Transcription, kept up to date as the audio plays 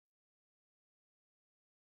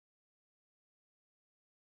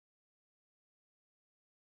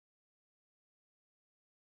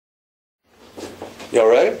Y'all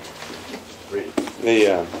ready?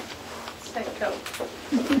 The Take coat.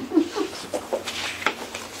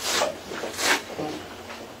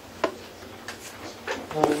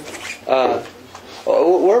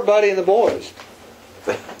 where are Buddy and the boys?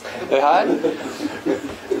 They hiding?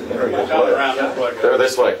 They're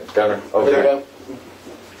this way, Governor. Over there.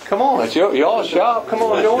 Come on, it's y'all shop. Come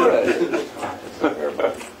on, join us.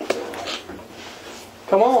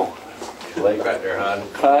 Come on. Lake right there, hon.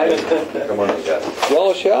 Hi. Come on, guys.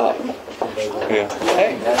 Y'all shop. Yeah.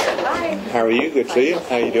 Hey. Hi. How are you? Good to see you.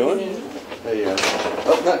 How you doing? Hey,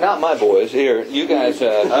 oh, not my boys. Here, you guys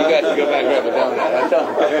can go back and grab a donut.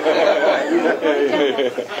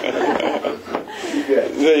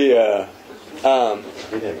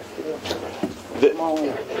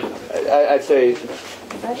 I'd say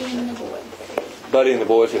Buddy and the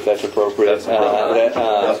boys, if that's appropriate.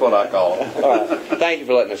 That's what I call it. All right. Thank you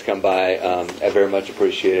for letting us come by. I very much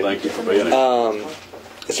appreciate it. Thank you for being here.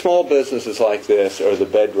 Small businesses like this are the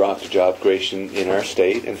bedrock to job creation in our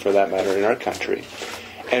state, and for that matter, in our country.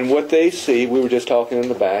 And what they see, we were just talking in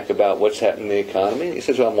the back about what's happening in the economy. He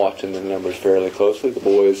says, well, I'm watching the numbers fairly closely. The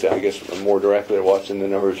boys, I guess, more directly are watching the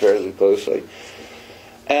numbers fairly closely.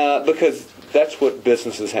 Because that's what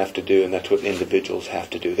businesses have to do, and that's what individuals have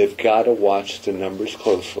to do. They've got to watch the numbers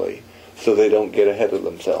closely so they don't get ahead of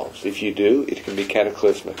themselves. If you do, it can be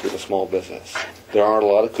cataclysmic with a small business. There aren't a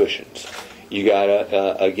lot of cushions. You got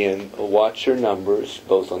to, again, watch your numbers,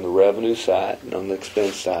 both on the revenue side and on the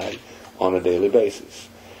expense side, on a daily basis.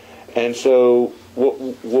 And so what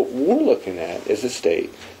we're looking at as a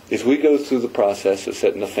state is we go through the process of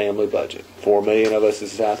setting a family budget. 4 million of us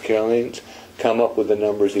as South Carolinians come up with the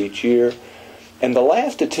numbers each year. And the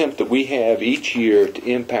last attempt that we have each year to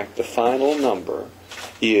impact the final number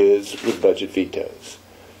is with budget vetoes.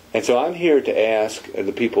 And so I'm here to ask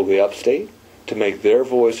the people of the upstate to make their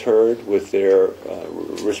voice heard with their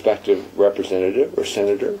respective representative or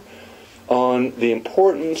senator on the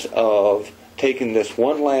importance of taking this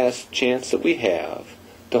one last chance that we have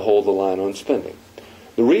to hold the line on spending.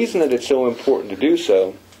 The reason that it's so important to do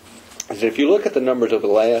so is that if you look at the numbers of the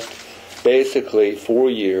last basically 4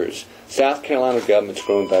 years, South Carolina government's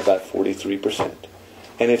grown by about 43%.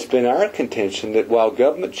 And it's been our contention that while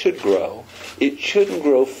government should grow, it shouldn't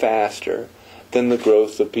grow faster than the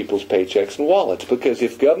growth of people's paychecks and wallets. Because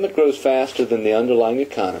if government grows faster than the underlying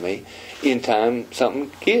economy, in time something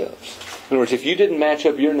gives. In other words, if you didn't match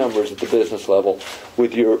up your numbers at the business level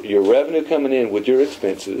with your revenue coming in with your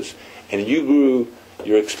expenses, and you grew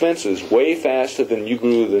your expenses way faster than you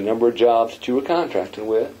grew the number of jobs that you were contracting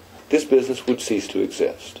with, this business would cease to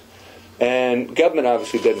exist. And government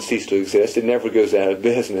obviously doesn't cease to exist. It never goes out of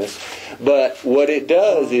business. But what it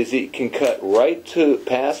does is it can cut right to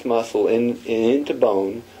past muscle into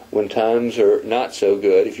bone when times are not so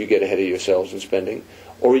good, if you get ahead of yourselves in spending,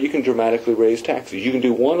 or you can dramatically raise taxes. You can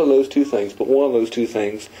do one of those two things, but one of those two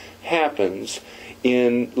things happens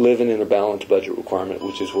in living in a balanced budget requirement,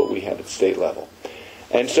 which is what we have at the state level.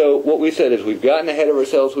 And so what we said is we've gotten ahead of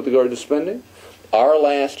ourselves with regard to spending. Our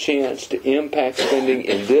last chance to impact spending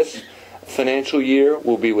in this financial year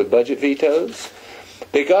will be with budget vetoes.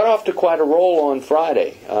 They got off to quite a roll on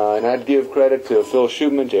Friday, and I'd give credit to Phil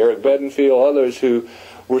Schubman, to Eric Bedenfield, others who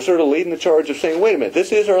were sort of leading the charge of saying, wait a minute,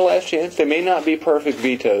 this is our last chance. They may not be perfect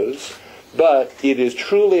vetoes, but it is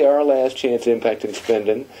truly our last chance impacting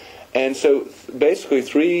spending. And so basically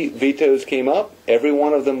 3 vetoes came up. Every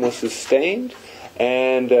one of them was sustained.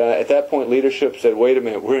 And at that point, leadership said, wait a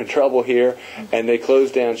minute, we're in trouble here. And they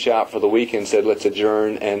closed down shop for the weekend, said, let's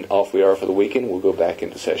adjourn, and off we are for the weekend. We'll go back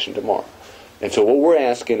into session tomorrow. And so what we're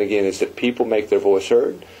asking, again, is that people make their voice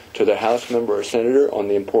heard to their House member or senator on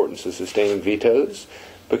the importance of sustaining vetoes.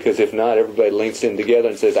 Because if not, everybody links in together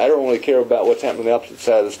and says, I don't really care about what's happening on the opposite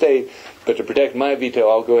side of the state, but to protect my veto,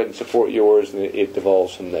 I'll go ahead and support yours, and it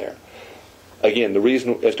devolves from there. Again, the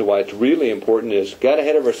reason as to why it's really important is got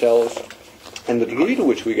ahead of ourselves. And the degree to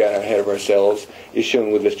which we got ahead of ourselves is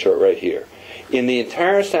shown with this chart right here. In the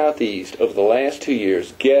entire Southeast over the last 2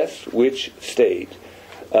 years, guess which state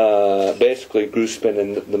basically grew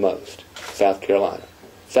spending the most? South Carolina.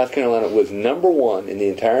 South Carolina was number 1 in the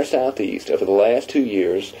entire Southeast over the last 2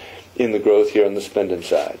 years in the growth here on the spending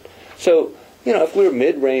side. So, if we were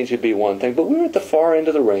mid-range, it'd be one thing, but we were at the far end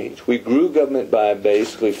of the range. We grew government by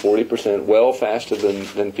basically 40%, well faster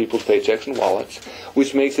than people's paychecks and wallets,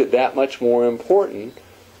 which makes it that much more important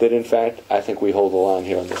that, in fact, I think we hold the line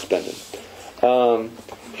here on the spending.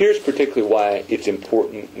 Here's particularly why it's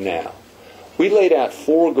important now. We laid out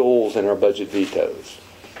 4 goals in our budget vetoes.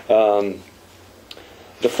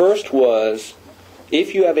 The first was,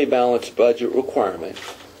 if you have a balanced budget requirement,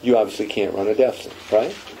 you obviously can't run a deficit,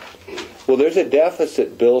 right? Well, there's a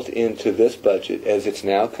deficit built into this budget as it's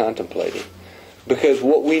now contemplating. Because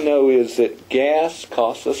what we know is that gas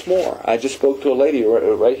costs us more. I just spoke to a lady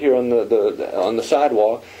right here on the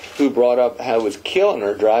sidewalk who brought up how it was killing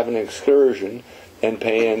her driving an excursion and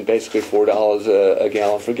paying basically $4 a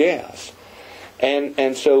gallon for gas.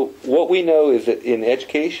 And so what we know is that in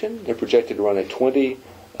education, they're projected to run a $20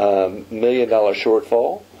 million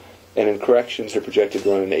shortfall, and in corrections, they're projected to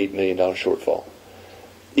run an $8 million shortfall.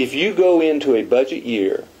 If you go into a budget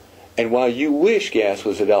year, and while you wish gas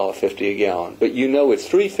was $1.50 a gallon, but you know it's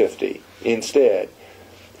 $3.50 instead,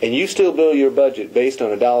 and you still build your budget based on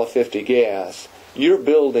 $1.50 gas, you're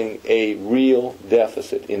building a real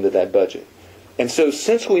deficit into that budget. And so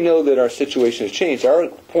since we know that our situation has changed, our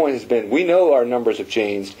point has been, we know our numbers have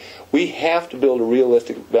changed. We have to build a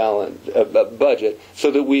realistic budget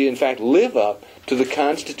so that we, in fact, live up to the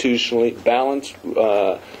constitutionally balanced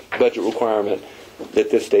budget requirement that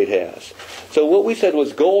this state has. So what we said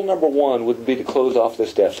was goal number one would be to close off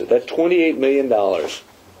this deficit. That's $28 million.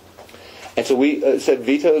 And so we said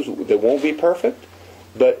vetoes, they won't be perfect,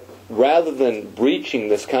 but rather than breaching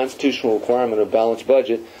this constitutional requirement of balanced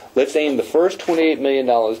budget, let's aim the first $28 million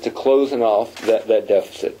to closing off that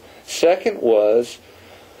deficit. Second was,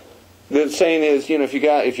 the saying is,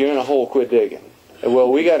 if you're in a hole, quit digging.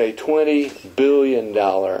 Well, we got a $20 billion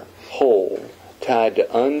hole tied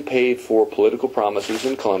to unpaid for political promises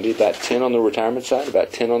in Columbia, about 10 on the retirement side,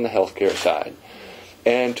 about 10 on the health care side.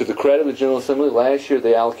 And to the credit of the General Assembly, last year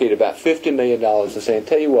they allocated about $50 million and saying,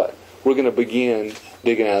 tell you what, we're going to begin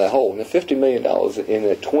digging out of that hole. And the $50 million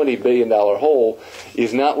in a $20 billion hole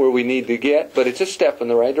is not where we need to get, but it's a step in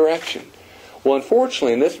the right direction. Well,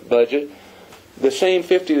 unfortunately, in this budget, the same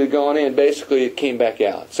 50 that had gone in, basically it came back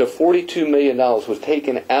out. So $42 million was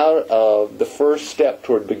taken out of the first step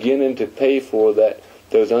toward beginning to pay for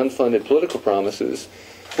those unfunded political promises.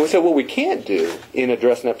 We said what we can't do in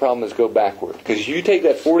addressing that problem is go backward. Because if you take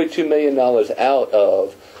that $42 million out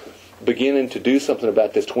of beginning to do something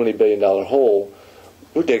about this $20 billion hole,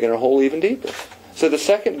 we're digging our hole even deeper. So the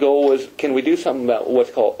second goal was, can we do something about what's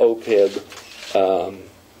called OPEB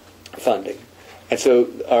funding? And so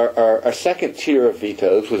our second tier of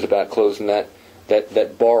vetoes was about closing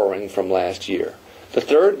that borrowing from last year. The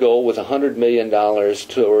third goal was $100 million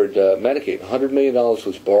toward Medicaid. $100 million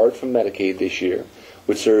was borrowed from Medicaid this year,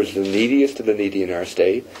 which serves the neediest of the needy in our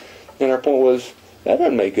state. And our point was, that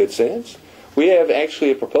doesn't make good sense. We have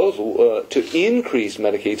actually a proposal to increase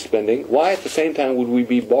Medicaid spending. Why at the same time would we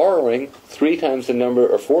be borrowing 3 times the number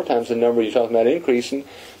or 4 times the number you're talking about increasing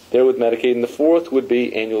there with Medicaid? And the fourth would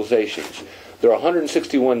be annualizations. There are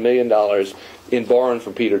 $161 million in borrowing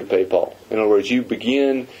from Peter to pay Paul. In other words, you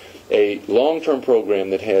begin a long-term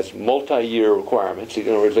program that has multi-year requirements. In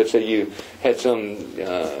other words, let's say you had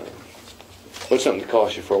what's something that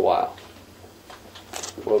cost you for a while?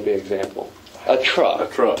 What would be an example? A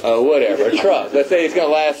truck. Whatever, a truck. Let's say it's going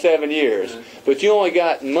to last 7 years. But you only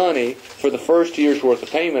got money for the first year's worth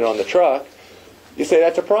of payment on the truck. You say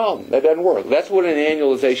that's a problem. That doesn't work. That's what an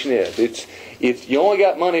annualization is. It's you only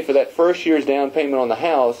got money for that first year's down payment on the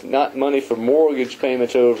house, not money for mortgage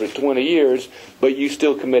payments over 20 years, but you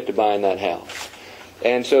still commit to buying that house.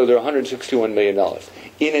 And so there are $161 million.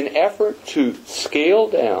 In an effort to scale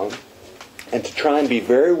down and to try and be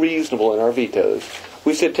very reasonable in our vetoes,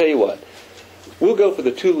 we said, tell you what, we'll go for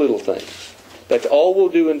the 2 little things. That's all we'll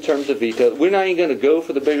do in terms of veto. We're not even going to go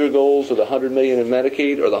for the bigger goals or the $100 million in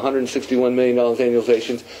Medicaid or the $161 million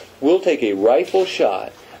annualizations. We'll take a rifle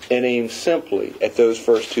shot and aim simply at those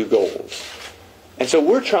first 2 goals. And so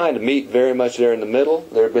we're trying to meet very much there in the middle.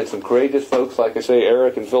 There have been some courageous folks, like I say,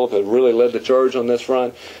 Eric and Philip have really led the charge on this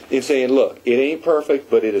front in saying, look, it ain't perfect,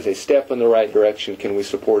 but it is a step in the right direction. Can we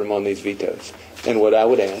support them on these vetoes? And what I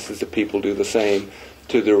would ask is that people do the same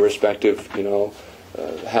to their respective,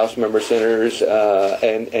 House member senators,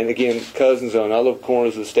 and again, cousins on other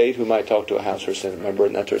corners of the state who might talk to a House or Senate member,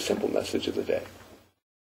 and that's our simple message of the day.